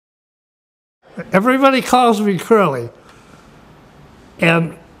Everybody calls me Curly.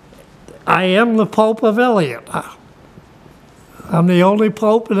 And I am the Pope of Elliott. I'm the only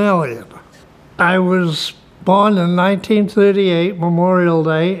Pope in Elliott. I was born in 1938, Memorial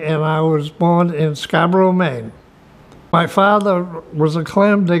Day, and I was born in Scarborough, Maine. My father was a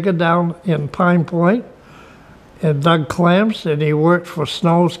clam digger down in Pine Point and dug clams, and he worked for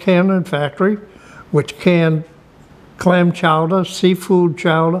Snow's Canning Factory, which canned clam chowder, seafood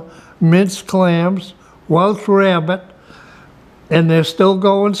chowder, minced clams, Welsh rabbit, and they're still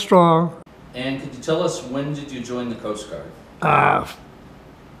going strong. And could you tell us, when did you join the Coast Guard?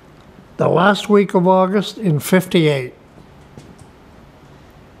 The last week of August in '58.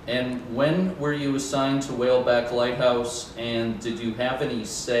 And when were you assigned to Whaleback Lighthouse, and did you have any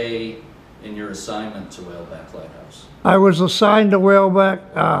say in your assignment to Whaleback Lighthouse? I was assigned to Whaleback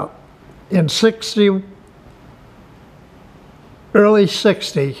in early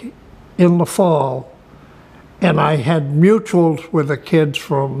 '60, in the fall, and I had mutuals with the kids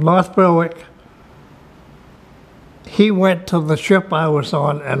from North Berwick. He went to the ship I was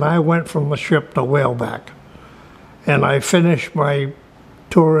on, and I went from the ship to Whaleback. And I finished my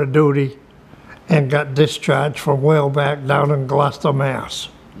tour of duty and got discharged from Whaleback down in Gloucester, Mass.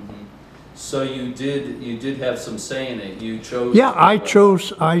 Mm-hmm. So you did have some say in it. You chose. Yeah, I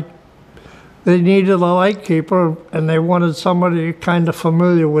chose. They needed a lightkeeper, and they wanted somebody kind of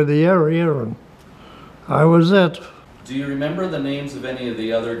familiar with the area, and I was it. Do you remember the names of any of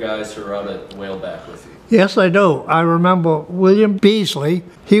the other guys who were out at Whaleback with you? Yes, I do. I remember William Beasley.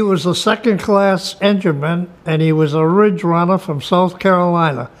 He was a second-class engineman, and he was a ridge runner from South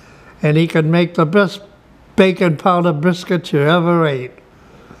Carolina, and he could make the best bacon powder biscuits you ever ate.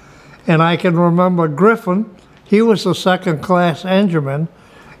 And I can remember Griffin. He was a second-class engineman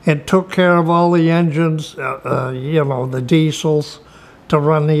and took care of all the engines, you know, the diesels to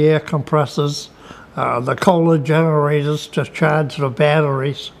run the air compressors, the Kohler generators to charge the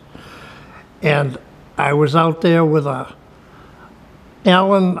batteries. And I was out there with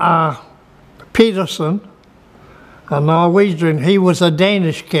Alan Peterson, a Norwegian. He was a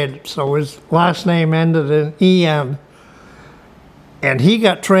Danish kid, so his last name ended in E-N. And he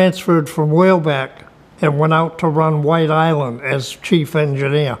got transferred from Whaleback and went out to run White Island as chief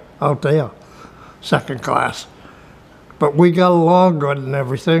engineer out there, second class. But we got along good and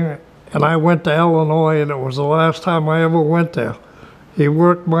everything, and I went to Illinois, and it was the last time I ever went there. He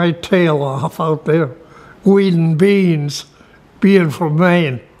worked my tail off out there, weeding beans, being from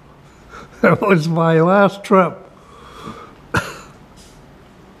Maine. That was my last trip.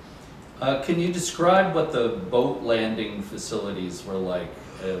 Can you describe what the boat landing facilities were like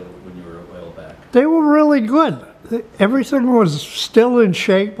when you were at Whaleback? They were really good. Everything was still in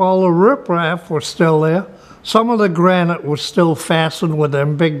shape. All the riprap was still there. Some of the granite was still fastened with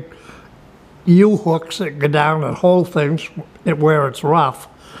them big U-hooks that go down and hold things where it's rough.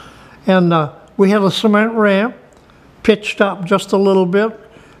 And we had a cement ramp pitched up just a little bit.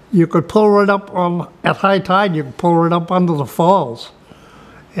 You could pull it up at high tide, you could pull it up under the falls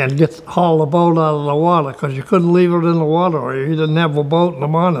and haul the boat out of the water, because you couldn't leave it in the water or you didn't have a boat in the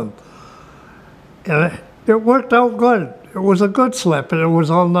morning. And it worked out good. It was a good slip, and it was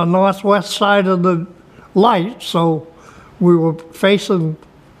on the northwest side of the light, so we were facing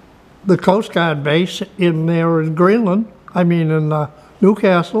the Coast Guard base in there in Greenland, in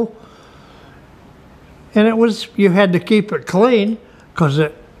Newcastle. And you had to keep it clean, because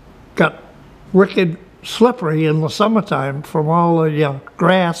it got wicked slippery in the summertime from all the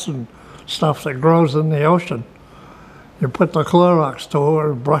grass and stuff that grows in the ocean. You put the Clorox to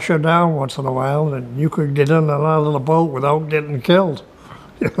her and brush her down once in a while, and you could get in and out of the boat without getting killed,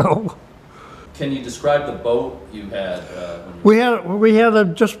 you know. Can you describe the boat you had? We had a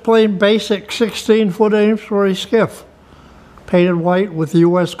just plain basic 16-foot Amesbury skiff, painted white with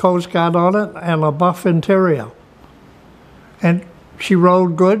U.S. Coast Guard on it and a buff interior. And she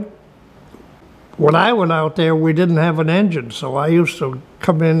rode good. When I went out there, we didn't have an engine, so I used to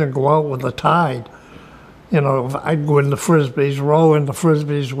come in and go out with the tide. You know, I'd go into frisbees, row into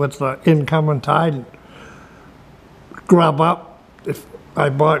frisbees with the incoming tide, and grub up. If I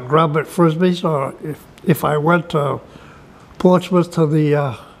bought grub at frisbees, or if I went to Portsmouth to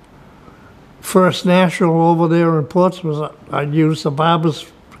the First National over there in Portsmouth, I'd use the barber's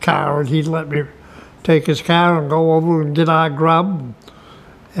car, and he'd let me take his car and go over and get our grub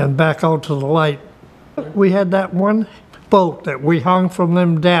and back out to the light. We had that one boat that we hung from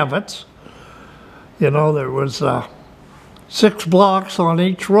them davits. You know, there was 6 blocks on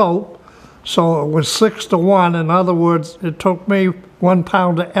each rope, so it was 6 to 1. In other words, it took me 1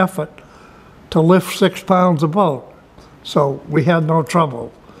 pound of effort to lift 6 pounds of boat. So we had no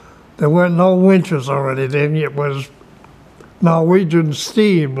trouble. There weren't no winches or anything. It was Norwegian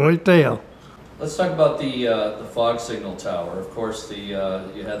steam right there. Let's talk about the fog signal tower. Of course, you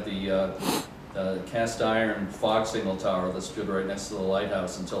had the cast iron fog signal tower that stood right next to the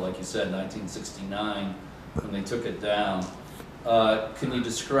lighthouse until, like you said, 1969, when they took it down. Can you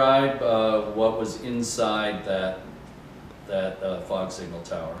describe what was inside that fog signal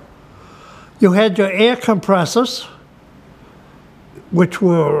tower? You had your air compressors, which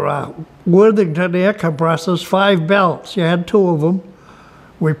were Worthington air compressors, 5 belts. You had 2 of them.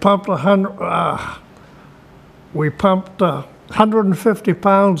 We pumped 150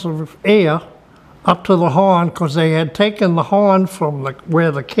 pounds of air up to the horn, because they had taken the horn from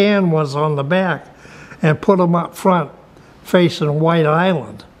where the can was on the back and put them up front, facing White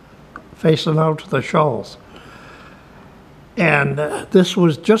Island, facing out to the shoals. And this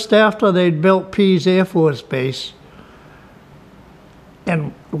was just after they'd built Pease Air Force Base.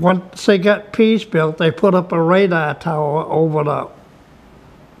 And once they got Pease built, they put up a radar tower over the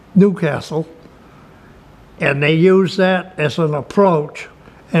Newcastle, and they used that as an approach.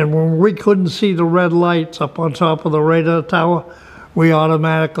 And when we couldn't see the red lights up on top of the radar tower, we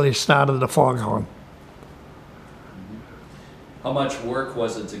automatically started the foghorn. How much work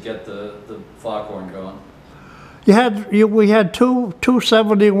was it to get the foghorn going? We had two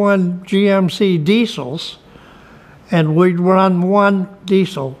 271 GMC diesels, and we'd run one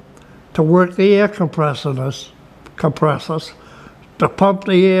diesel to work the air compressors to pump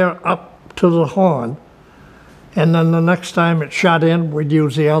the air up to the horn, and then the next time it shut in, we'd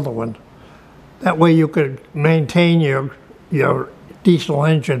use the other one. That way you could maintain your diesel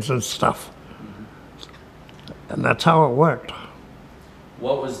engines and stuff. And that's how it worked.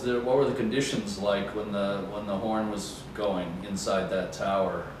 What were the conditions like when the horn was going inside that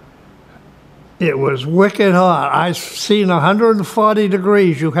tower? It was wicked hot. I've seen 140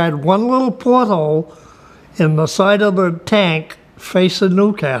 degrees. You had one little porthole in the side of the tank facing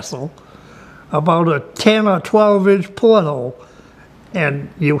Newcastle, about a 10 or 12 inch porthole,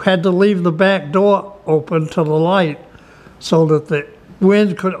 and you had to leave the back door open to the light so that the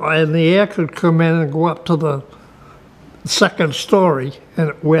wind and the air could come in and go up to the second story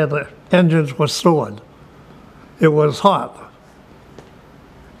and where the engines were stored. It was hot.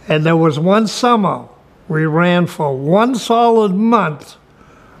 And there was one summer we ran for 1 solid month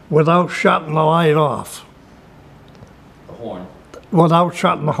without shutting the light off. The horn? Without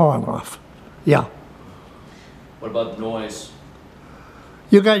shutting the horn off, yeah. What about noise?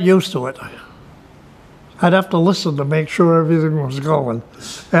 You got used to it. I'd have to listen to make sure everything was going.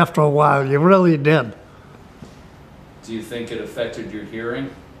 After a while, you really did. Do you think it affected your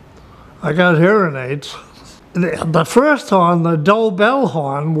hearing? I got hearing aids. The first horn, the Doe Bell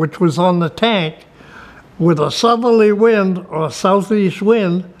horn, which was on the tank, with a southerly wind or southeast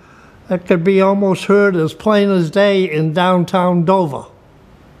wind, that could be almost heard as plain as day in downtown Dover.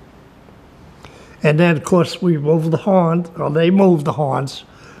 And then, of course, we moved the horn, or they moved the horns,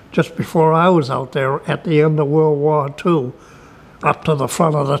 just before I was out there at the end of World War II, up to the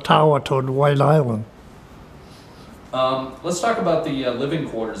front of the tower toward White Island. Let's talk about the living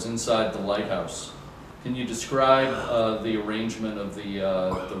quarters inside the lighthouse. Can you describe the arrangement of the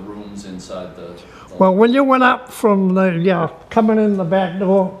rooms inside the Well, when you went up from coming in the back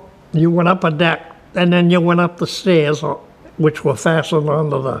door, you went up a deck, and then you went up the stairs, which were fastened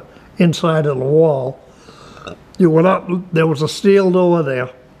onto the inside of the wall. You went up, there was a steel door there.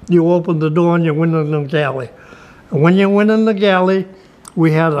 You opened the door and you went in the galley. And when you went in the galley,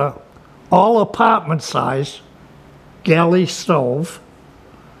 we had a all apartment size galley stove.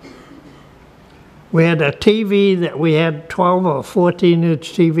 We had a TV that we had 12 or 14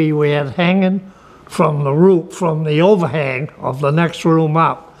 inch TV we had hanging from the roof, from the overhang of the next room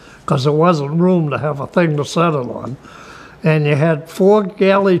up, because there wasn't room to have a thing to settle on. And you had 4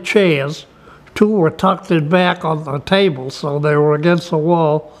 galley chairs. 2 were tucked in back on the table, so they were against the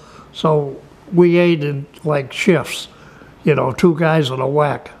wall. So we ate in like shifts, 2 guys at a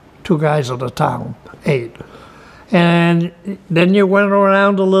whack, 2 guys at a time, ate. And then you went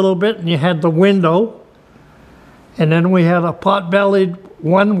around a little bit and you had the window, and then we had a pot-bellied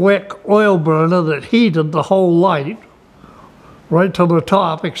 1-wick oil burner that heated the whole light right to the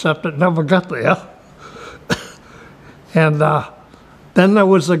top, except it never got there. And then there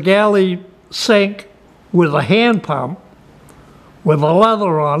was a galley sink with a hand pump with a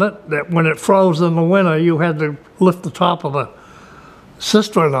leather on it that when it froze in the winter, you had to lift the top of the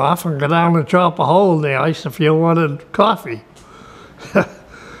cistern off and go down and chop a hole in the ice if you wanted coffee.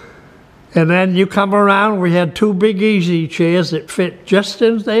 And then you come around, we had 2 big easy chairs that fit just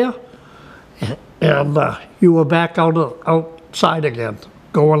in there, and you were back outside again.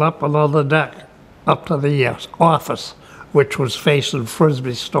 going up another deck, up to the office, which was facing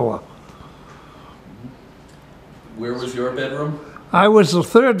Frisbee store. Where was your bedroom? I was the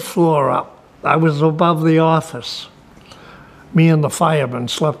third floor up. I was above the office. Me and the fireman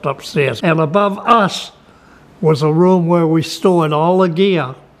slept upstairs. And above us was a room where we stored all the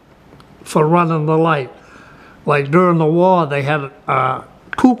gear for running the light. Like during the war, they had a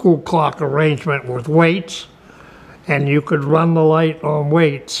cuckoo clock arrangement with weights, and you could run the light on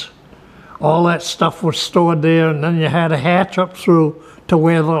weights. All that stuff was stored there, and then you had a hatch up through to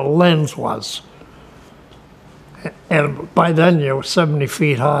where the lens was. And by then you were 70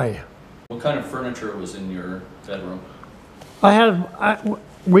 feet high. What kind of furniture was in your bedroom?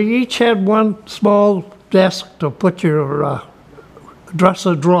 We each had one small desk to put your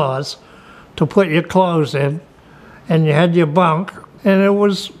dresser drawers, to put your clothes in, and you had your bunk, and it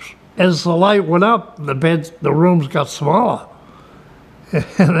was, as the light went up, the rooms got smaller.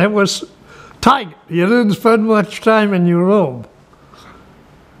 And it was tight. You didn't spend much time in your room.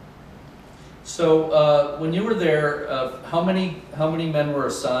 So when you were there, how many men were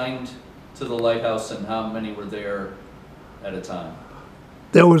assigned to the lighthouse, and how many were there at a time?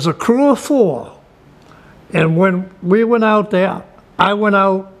 There was a crew of 4. And when we went out there, I went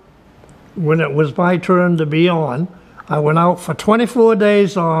out when it was my turn to be on. I went out for 24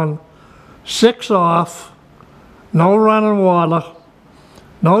 days on, 6 off, no running water,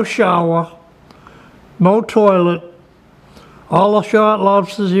 no shower, no toilet, all the short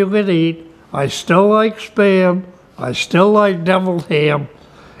lobsters you could eat. I still like Spam, I still like deviled ham,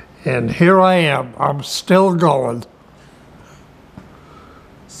 and here I am, I'm still going.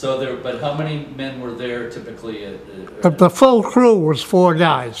 So but how many men were there typically? But the full crew was 4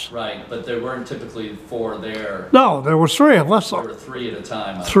 guys. Right, but there weren't typically 4 there. No, there were 3 of us. There were 3 at a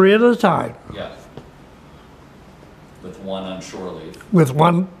time. 3 at a time. Yeah. With 1 on shore leave. With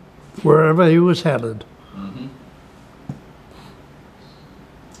 1 wherever he was headed. Mm-hmm.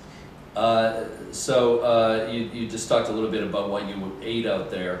 So you just talked a little bit about what you ate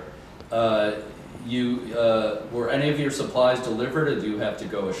out there. Were any of your supplies delivered, or do you have to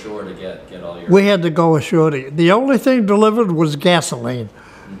go ashore to get all your... We had to go ashore. The only thing delivered was gasoline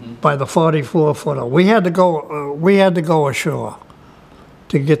by the 44-footer. We had to go ashore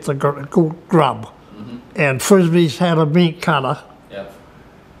to get the grub. And Frisbee's had a meat cutter. Yep.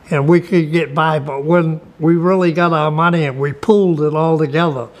 And we could get by, but when we really got our money and we pooled it all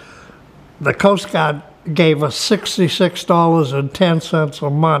together, the Coast Guard gave us $66.10 a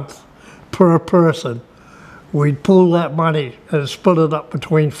month per person. We'd pool that money and split it up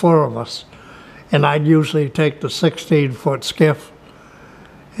between 4 of us. And I'd usually take the 16-foot skiff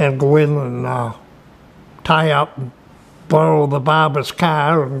and go in and tie up and borrow the barber's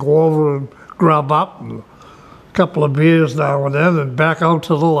car and go over and grub up and a couple of beers now and then and back out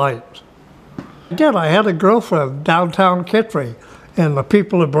to the light. I had a girlfriend downtown Kittery, and the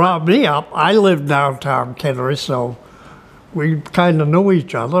people that brought me up, I lived downtown Kittery, so we kind of knew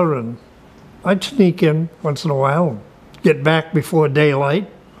each other, and I'd sneak in once in a while and get back before daylight,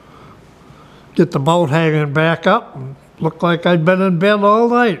 get the boat hanging back up, and look like I'd been in bed all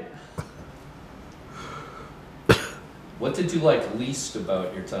night. What did you like least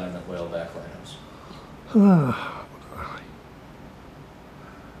about your time at Whaleback Lighthouse?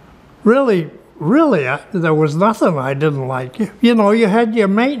 Really, there was nothing I didn't like. You know, you had your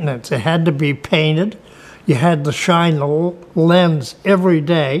maintenance. It had to be painted. You had to shine the lens every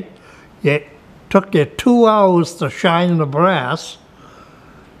day. It took you 2 hours to shine the brass,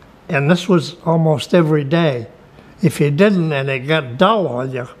 and this was almost every day. If you didn't and it got dull on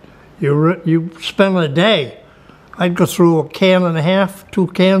you, you spent a day. I'd go through a can and a half, 2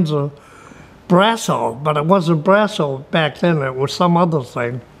 cans of Brasso, but it wasn't Brasso back then. It was some other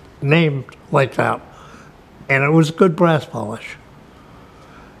thing named like that, and it was good brass polish.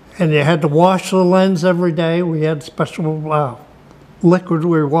 And you had to wash the lens every day. We had special liquid.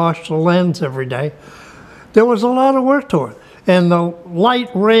 We washed the lens every day. There was a lot of work to it, and the light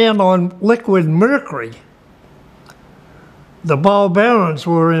ran on liquid mercury. The ball bearings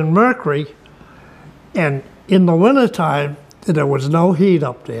were in mercury, and in the wintertime, there was no heat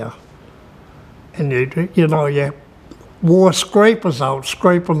up there. And you wore scrapers out,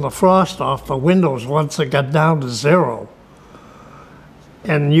 scraping the frost off the windows once it got down to 0.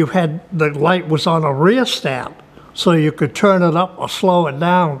 And the light was on a rheostat, so you could turn it up or slow it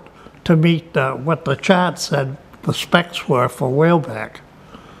down to meet what the chart said the specs were for Whaleback.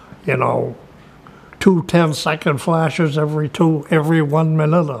 2 10-second flashes every 1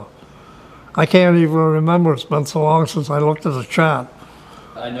 minute. I can't even remember. It's been so long since I looked at the chart.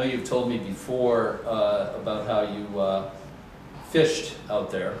 I know you've told me before about how you fished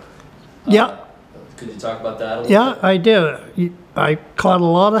out there. Yeah. Could you talk about that a little Yeah, bit? I did. I caught a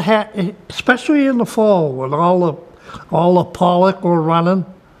lot of especially in the fall when all the pollock were running.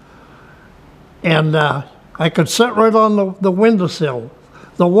 And I could sit right on the windowsill.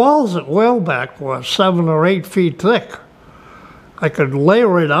 The walls at Whaleback were 7 or 8 feet thick. I could lay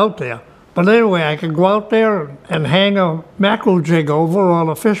right out there. But anyway, I could go out there and hang a mackerel jig over on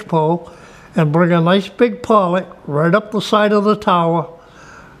a fish pole and bring a nice big pollock right up the side of the tower,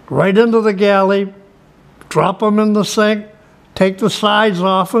 right into the galley, drop them in the sink, take the sides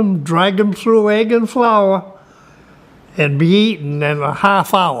off them, drag them through egg and flour, and be eaten in a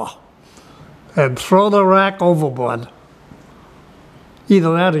half hour. And throw the rack overboard.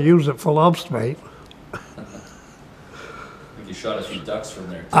 Either that or use it for lobster bait. I think you shot a few ducks from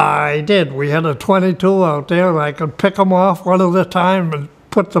there, too. I did. We had a 22 out there, and I could pick them off one at a time and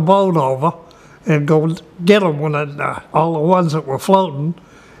put the boat over and go get them when all the ones that were floating,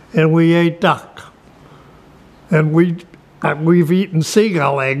 and we ate duck. And we've eaten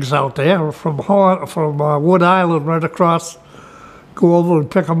seagull eggs out there from Wood Island right across. Go over and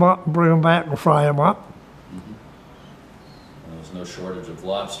pick them up and bring them back and fry them up. Mm-hmm. There's no shortage of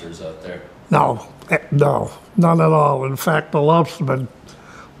lobsters out there. No, none at all. In fact, the lobstermen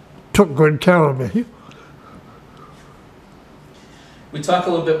took good care of me. We talk a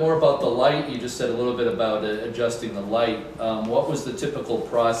little bit more about the light. You just said a little bit about adjusting the light. What was the typical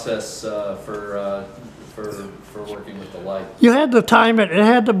process for working with the light? You had to time it. It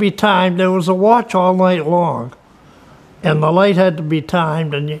had to be timed. There was a watch all night long. And the light had to be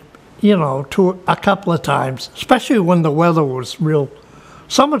timed, and a couple of times, especially when the weather was real.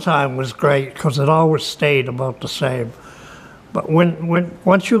 Summertime was great because it always stayed about the same. But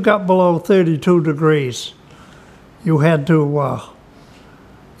once you got below 32 degrees, you had to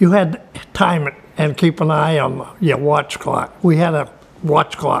time it and keep an eye on your watch clock. We had a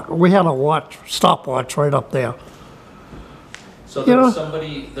watch clock. We had a stopwatch right up there. So there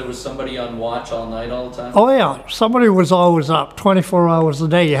was somebody on watch all night, all the time? Oh yeah, somebody was always up 24 hours a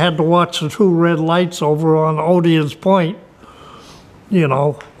day. You had to watch the 2 red lights over on Odeon's Point,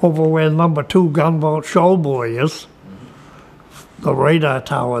 over where number 2 gunboat Shoalboy is, the radar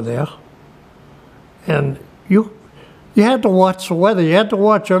tower there. And you had to watch the weather. You had to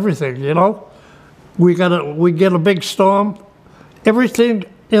watch everything, We get a big storm. Everything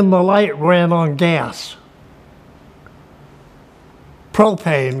in the light ran on gas.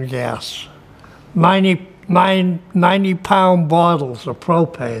 Propane gas, 90-pound bottles of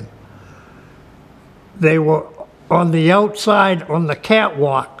propane. They were on the outside, on the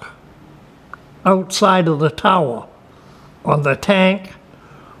catwalk, outside of the tower, on the tank,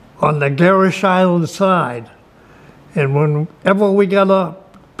 on the Garish Island side. And whenever we got a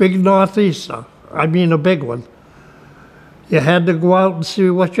big northeaster, a big one, you had to go out and see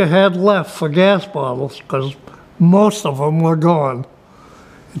what you had left for gas bottles, because most of them were gone.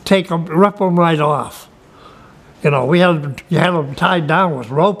 Take them, rip them right off. You had them tied down with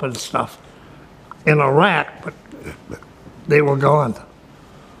rope and stuff in a rack, but they were gone.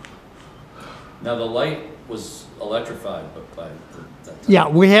 Now the light was electrified, but by that time. Yeah,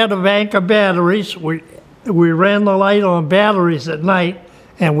 we had a bank of batteries. We ran the light on batteries at night,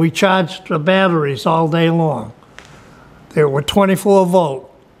 and we charged the batteries all day long. They were 24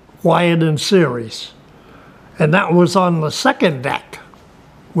 volt, wired in series, and that was on the second deck,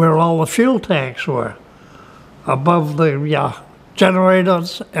 where all the fuel tanks were, above the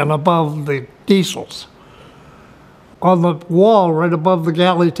generators and above the diesels. On the wall right above the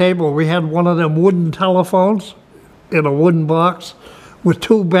galley table, we had one of them wooden telephones in a wooden box with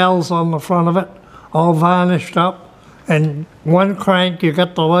 2 bells on the front of it, all varnished up. And 1 crank, you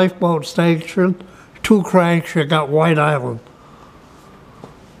got the lifeboat station. 2 cranks, you got White Island.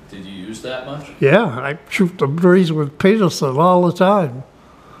 Did you use that much? Yeah, I shoot the breeze with Peterson all the time.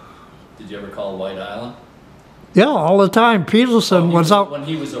 Did you ever call White Island? Yeah, all the time. Peterson was out. When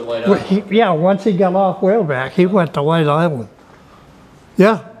he was at White Island? Once he got off Whaleback, he went to White Island.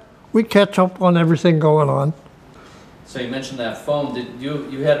 Yeah, we catch up on everything going on. So you mentioned that phone. Did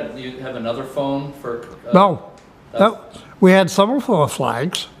you have another phone for? No, we had semaphore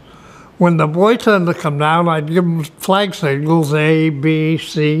flags. When the boy turned to come down, I'd give him flag signals, A, B,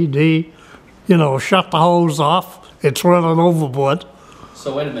 C, D. Shut the hose off. It's running overboard.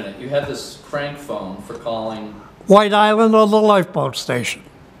 So wait a minute. You had this crank phone for calling White Island or the lifeboat station.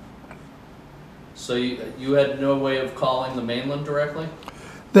 So you had no way of calling the mainland directly?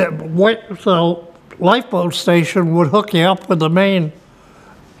 The lifeboat station would hook you up with the main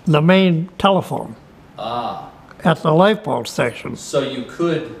telephone Ah. at the lifeboat station. So you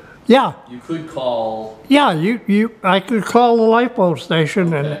could Yeah, You could call, yeah, I could call the lifeboat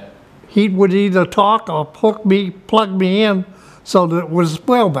station and okay, he would either talk or plug me in so that it was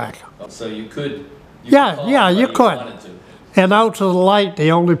Whaleback. so you could Yeah, call yeah, you anybody could. wanted to. And out to the light,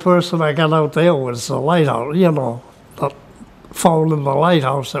 the only person I got out there was the lighthouse, the phone in the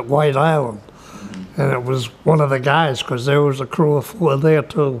lighthouse at White Island. And it was one of the guys, because there was a crew of 4 there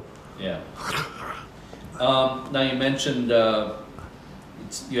too. Yeah. Now you mentioned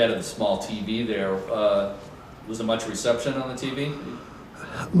you had a small TV there. Was there much reception on the TV?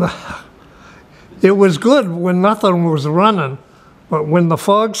 It was good when nothing was running, but when the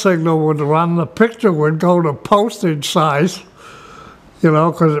fog signal would run, the picture would go to postage size,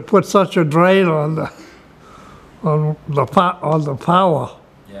 because it put such a drain on the power.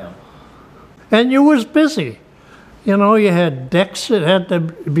 Yeah. And you was busy. You had decks that had to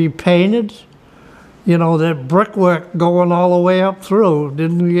be painted. That brickwork going all the way up through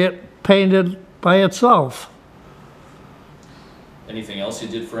didn't get painted by itself. Anything else you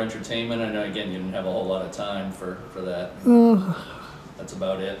did for entertainment? I know, again, you didn't have a whole lot of time for that. That's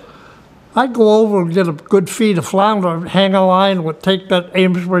about it. I'd go over and get a good feed of flounder, hang a line, take that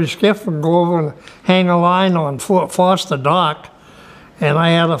Amesbury skiff and go over and hang a line on Fort Foster Dock. And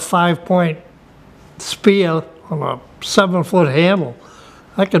I had a 5-point spear on a 7-foot handle.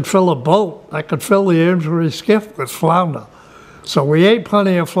 I could fill a boat. I could fill the Amesbury skiff with flounder. So we ate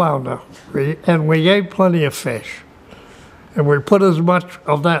plenty of flounder, and we ate plenty of fish. And we put as much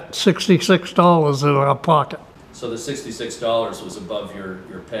of that $66 in our pocket. So the $66 was above your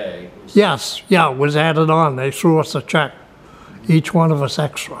pay? Yes, yeah, it was added on. They threw us a check, each one of us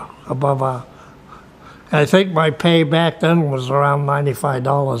extra, above our... I think my pay back then was around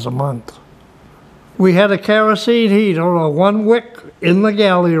 $95 a month. We had a kerosene heater, or 1 wick in the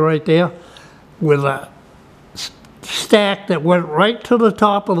galley right there, with a stack that went right to the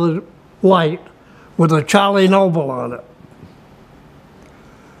top of the light with a Charlie Noble on it.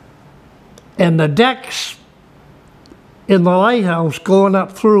 And the decks in the lighthouse going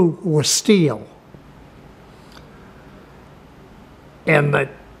up through were steel. And the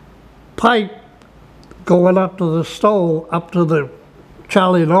pipe going up to the stove, up to the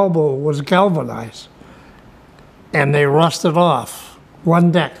Charlie Noble, was galvanized. And they rusted off.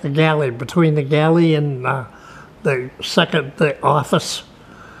 One deck, the galley, between the galley and the office,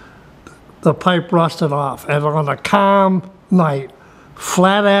 the pipe rusted off. And on a calm night,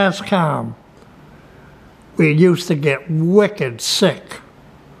 flat-ass calm, we used to get wicked sick.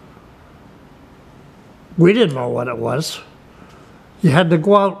 We didn't know what it was. You had to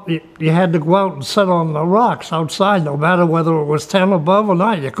go out. You had to go out and sit on the rocks outside, no matter whether it was 10 above or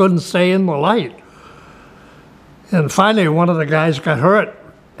not. You couldn't stay in the light. And finally, one of the guys got hurt,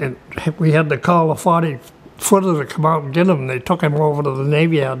 and we had to call a 40-footer to come out and get him. They took him over to the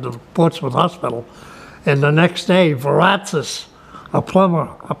Navy Yard, to the Portsmouth Hospital. And the next day, Veratzis, a plumber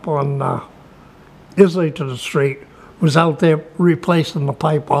up on Islington Street, was out there replacing the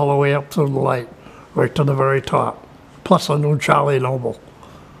pipe all the way up through the light, right to the very top, plus a new Charlie Noble.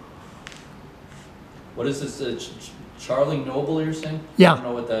 What is this, Charlie Noble you're saying? Yeah. I don't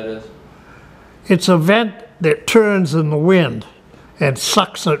know what that is. It's a vent that turns in the wind and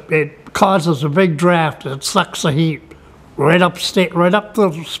sucks it. It causes a big draft. It sucks the heat right up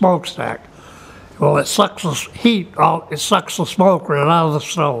the smokestack. Well, it sucks the heat out. It sucks the smoke right out of the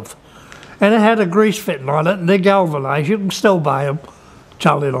stove. And it had a grease fitting on it, and they galvanized. You can still buy them,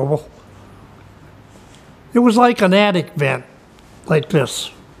 Charlie Noble. It was like an attic vent, like this.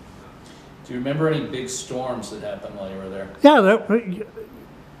 Do you remember any big storms that happened while you were there? Yeah,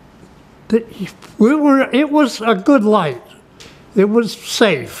 it was a good light. It was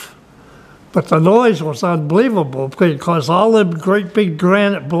safe. But the noise was unbelievable, because all the great big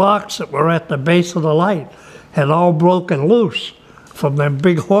granite blocks that were at the base of the light had all broken loose from them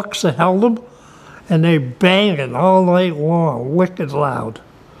big hooks that held them, and they banging all night long, wicked loud.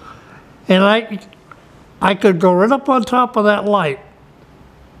 And I could go right up on top of that light,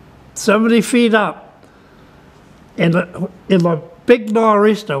 70 feet up, and in a big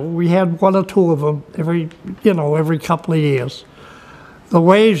nor'easter, we had 1 or 2 of them every couple of years. The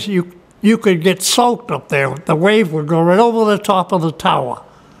waves, you could get soaked up there. The wave would go right over the top of the tower.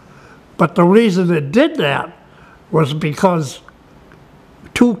 But the reason it did that was because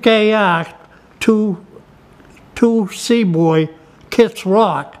 2KR, 2 Seaboy, Kitts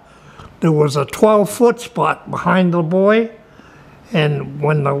Rock, there was a 12-foot spot behind the buoy, and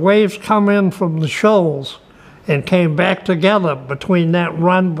when the waves come in from the shoals and came back together between that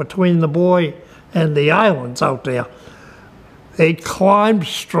run between the buoy and the islands out there, they climb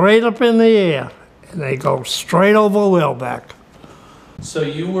straight up in the air, and they go straight over Whaleback. So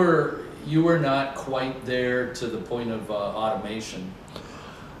you were not quite there to the point of automation.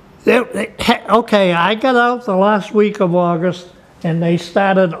 Okay, I got out the last week of August, and they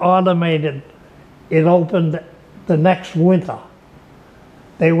started automated. It opened the next winter.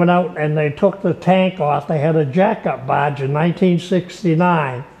 They went out and they took the tank off. They had a jackup barge in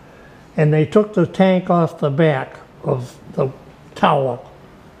 1969, and they took the tank off the back of the tower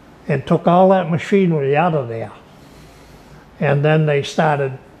and took all that machinery out of there. And then they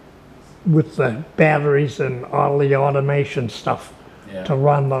started with the batteries and all the automation stuff to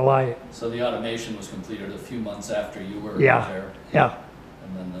run the light. So the automation was completed a few months after you were Yeah, there. yeah,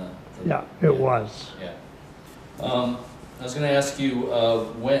 And then yeah, it was. Yeah. I was going to ask you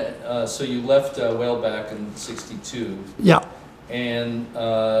when. So you left Whaleback in '62. Yeah. And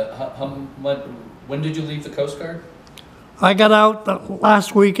when did you leave the Coast Guard? I got out the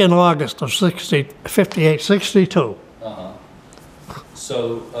last week in August of 58, 62. Uh-huh.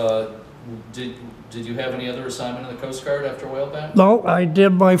 So did you have any other assignment in the Coast Guard after Whaleback? No, I did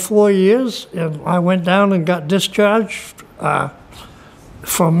my 4 years, and I went down and got discharged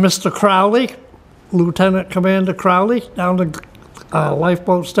from Mr. Crowley, Lieutenant Commander Crowley, down to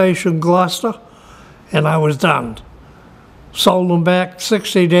Lifeboat Station, Gloucester, and I was done. Sold them back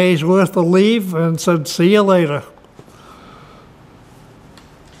 60 days worth of leave and said, see you later.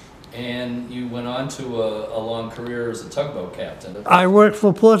 And you went on to a long career as a tugboat captain. I worked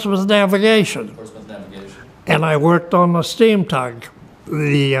for Portsmouth Navigation. Portsmouth Navigation. And I worked on the steam tug,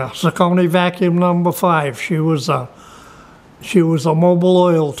 the Saucony Vacuum number 5. She was a mobile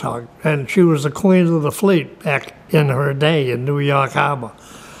oil tug, and she was the queen of the fleet back in her day in New York Harbor.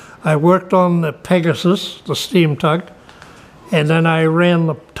 I worked on the Pegasus, the steam tug, and then I ran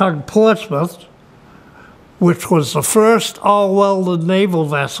the tug Portsmouth, which was the first all-welded naval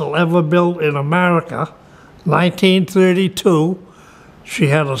vessel ever built in America, 1932. She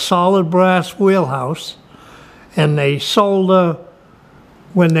had a solid brass wheelhouse, and they sold her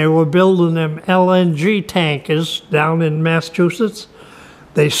when they were building them LNG tankers down in Massachusetts.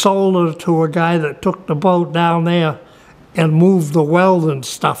 They sold her to a guy that took the boat down there and moved the welding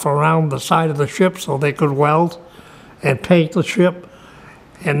stuff around the side of the ship so they could weld and paint the ship.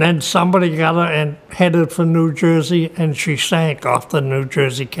 And then somebody got her and headed for New Jersey, and she sank off the New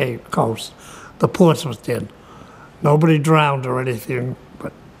Jersey coast. The Portsmouth did. Nobody drowned or anything,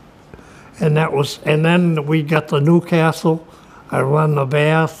 and then we got the Newcastle. I run the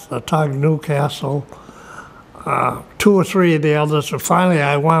Bath, the tug Newcastle, 2 or 3 of the others, and finally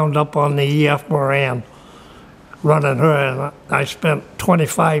I wound up on the E.F. Moran running her, and I spent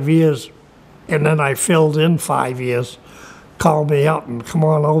 25 years, and then I filled in 5 years. Called me up and come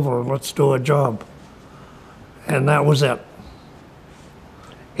on over and let's do a job. And that was it.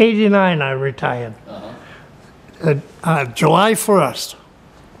 89 I retired. July 1st,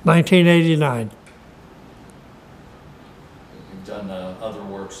 1989. You've done other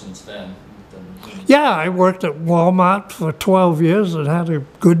work since then. Yeah, I worked at Walmart for 12 years and had a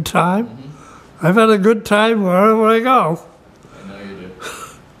good time. Mm-hmm. I've had a good time wherever I go. I know you do.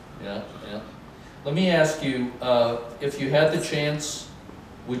 Yeah, yeah. Let me ask you, if you had the chance,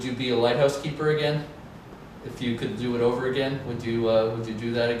 would you be a lighthouse keeper again? If you could do it over again, would you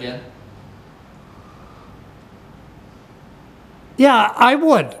do that again? Yeah, I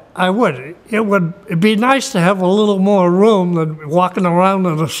would. It would be nice to have a little more room than walking around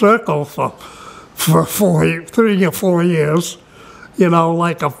in a circle for 3 or 4 years. You know,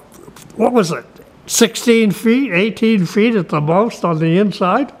 like what was it, 16 feet, 18 feet at the most on the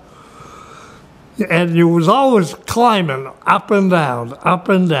inside? And you was always climbing up and down, up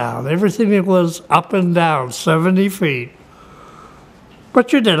and down. Everything was up and down, 70 feet.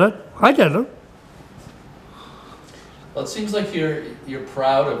 But you did it. I did it. Well, it seems like you're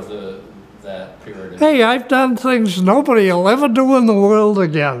proud of that period. Hey, I've done things nobody will ever do in the world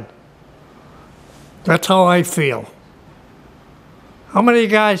again. That's how I feel. How many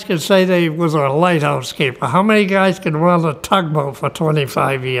guys can say they was a lighthouse keeper? How many guys can run a tugboat for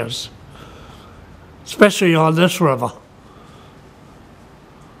 25 years? Especially on this river.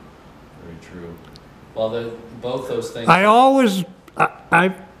 Very true. Well, both those things. I always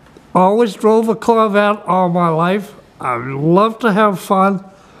drove a Corvette all my life. I love to have fun,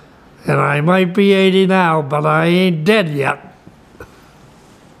 and I might be 80 now, but I ain't dead yet.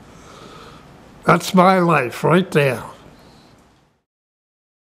 That's my life right there.